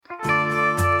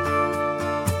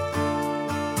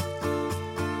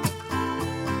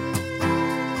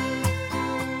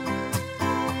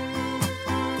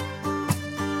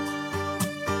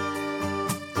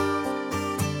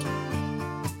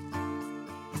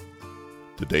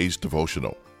Today's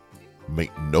devotional,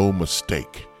 make no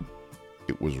mistake,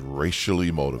 it was racially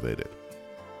motivated,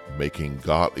 making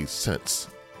godly sense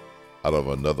out of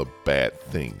another bad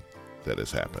thing that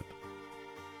has happened.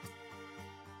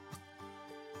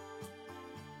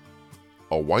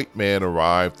 A white man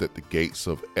arrived at the gates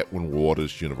of Edwin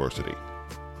Waters University,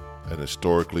 an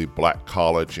historically black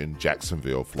college in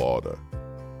Jacksonville, Florida.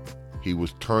 He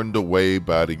was turned away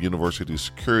by the university's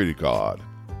security guard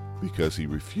because he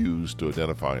refused to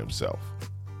identify himself.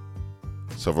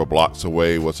 Several blocks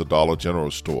away was a Dollar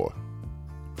General store.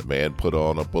 The man put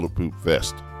on a bulletproof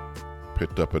vest,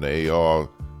 picked up an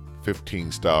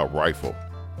AR-15 style rifle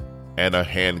and a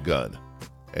handgun,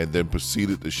 and then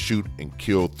proceeded to shoot and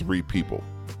kill 3 people,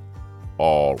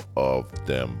 all of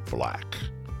them black.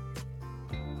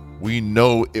 We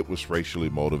know it was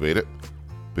racially motivated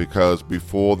because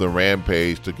before the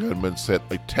rampage, the gunman sent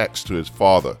a text to his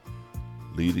father,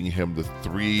 leading him to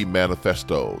 3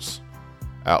 manifestos,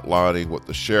 outlining what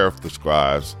the sheriff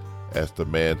describes as the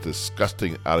man's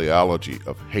disgusting ideology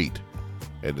of hate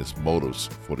and his motives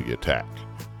for the attack.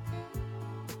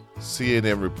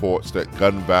 CNN reports that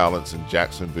gun violence in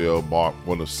Jacksonville marked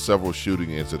one of several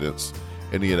shooting incidents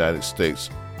in the United States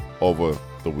over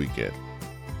the weekend,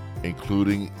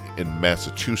 including in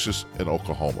Massachusetts and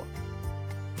Oklahoma.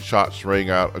 Shots rang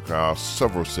out across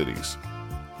several cities,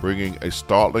 bringing a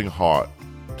startling halt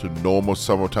to normal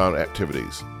summertime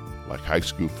activities like high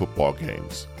school football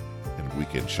games and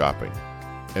weekend shopping.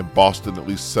 In Boston, at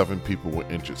least 7 people were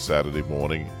injured Saturday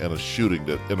morning in a shooting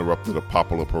that interrupted a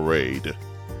popular parade.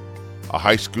 A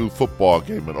high school football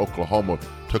game in Oklahoma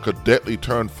took a deadly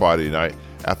turn Friday night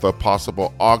after a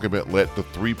possible argument led to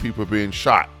 3 people being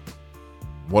shot.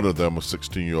 One of them a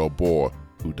 16-year-old boy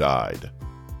who died.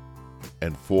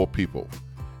 And 4 people,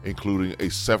 including a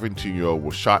 17-year-old,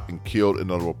 were shot and killed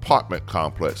in an apartment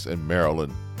complex in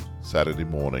Maryland Saturday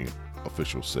morning,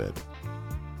 officials said.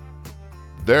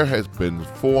 There has been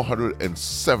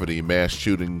 470 mass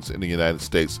shootings in the United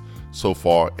States so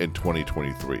far in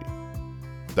 2023.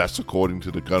 That's according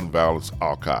to the Gun Violence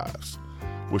Archives,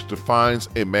 which defines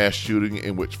a mass shooting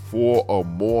in which 4 or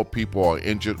more people are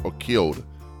injured or killed,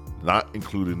 not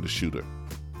including the shooter.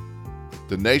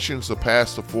 The nation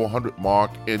surpassed the 400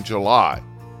 mark in July,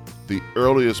 the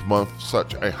earliest month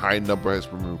such a high number has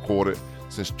been recorded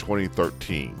since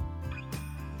 2013.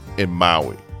 In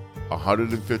Maui,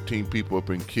 115 people have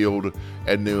been killed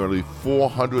and nearly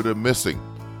 400 are missing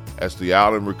as the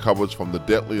island recovers from the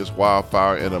deadliest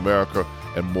wildfire in America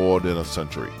in more than a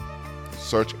century.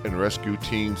 Search and rescue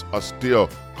teams are still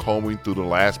combing through the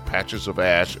last patches of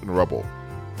ash and rubble,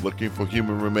 looking for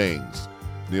human remains,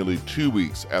 nearly 2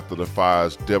 weeks after the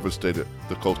fires devastated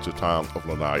the coastal town of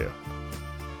Lanai.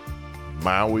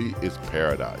 Maui is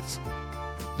paradise.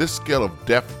 This scale of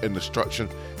death and destruction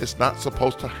is not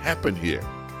supposed to happen here.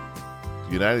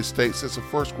 The United States is a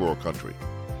first world country.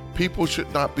 People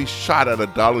should not be shot at a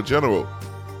Dollar General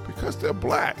because they're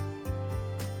black.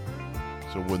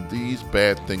 So when these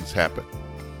bad things happen,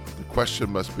 the question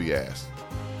must be asked,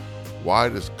 why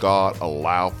does God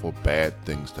allow for bad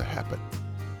things to happen?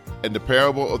 In the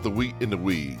parable of the wheat and the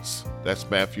weeds, that's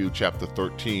Matthew chapter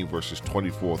 13, verses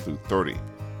 24 through 30,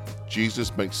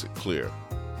 Jesus makes it clear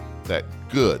that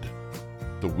good,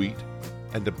 the wheat,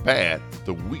 and the bad,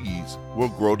 the weeds, will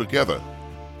grow together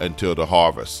until the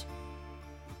harvest.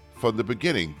 From the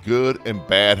beginning, good and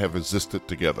bad have existed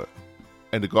together.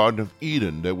 In the Garden of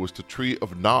Eden, there was the tree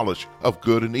of knowledge of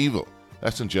good and evil.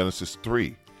 That's in Genesis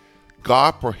 3.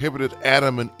 God prohibited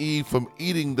Adam and Eve from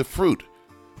eating the fruit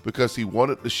because he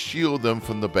wanted to shield them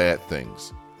from the bad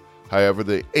things. However,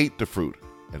 they ate the fruit,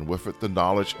 and with it the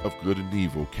knowledge of good and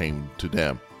evil came to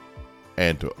them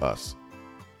and to us.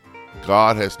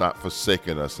 God has not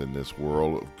forsaken us in this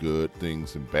world of good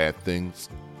things and bad things.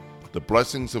 The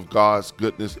blessings of God's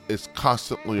goodness is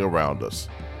constantly around us.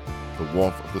 The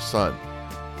warmth of the sun,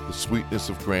 the sweetness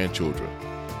of grandchildren,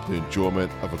 the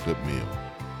enjoyment of a good meal.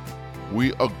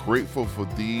 We are grateful for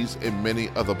these and many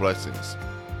other blessings.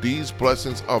 These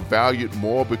blessings are valued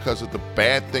more because of the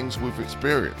bad things we've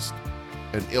experienced: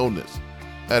 an illness,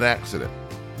 an accident,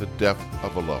 the death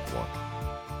of a loved one.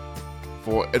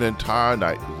 For an entire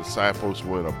night, the disciples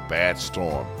were in a bad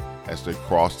storm as they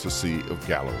crossed the Sea of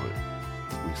Galilee.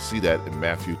 We see that in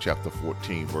Matthew chapter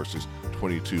 14, verses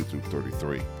 22 through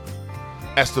 33.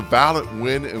 As the violent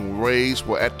wind and waves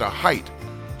were at the height,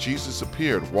 Jesus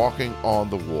appeared walking on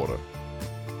the water.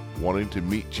 Wanting to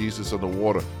meet Jesus on the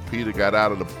water, Peter got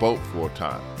out of the boat for a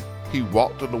time. He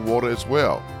walked on the water as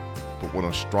well, but when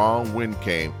a strong wind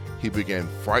came, he began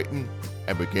frightened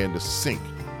and began to sink,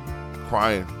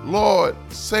 crying, "Lord,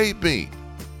 save me."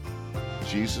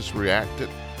 Jesus reacted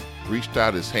reached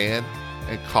out his hand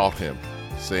and caught him,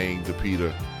 saying to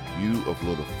Peter, "You of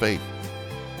little faith,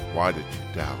 why did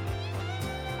you doubt?"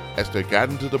 As they got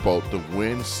into the boat, the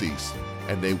wind ceased,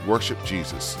 and they worshiped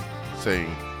Jesus,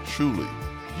 saying, "Truly,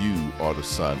 you are the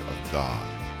Son of God."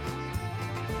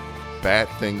 Bad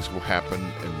things will happen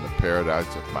in the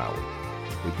paradise of Maui,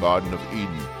 the Garden of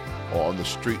Eden, or on the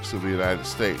streets of the United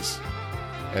States,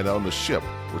 and on the ship,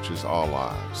 which is our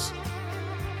lives.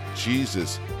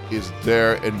 Jesus is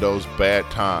there in those bad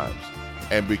times,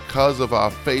 and because of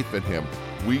our faith in him,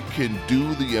 we can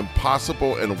do the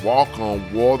impossible and walk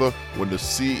on water when the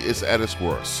sea is at its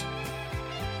worst.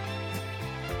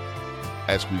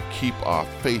 As we keep our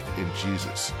faith in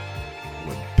Jesus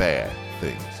when bad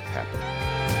things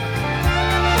happen.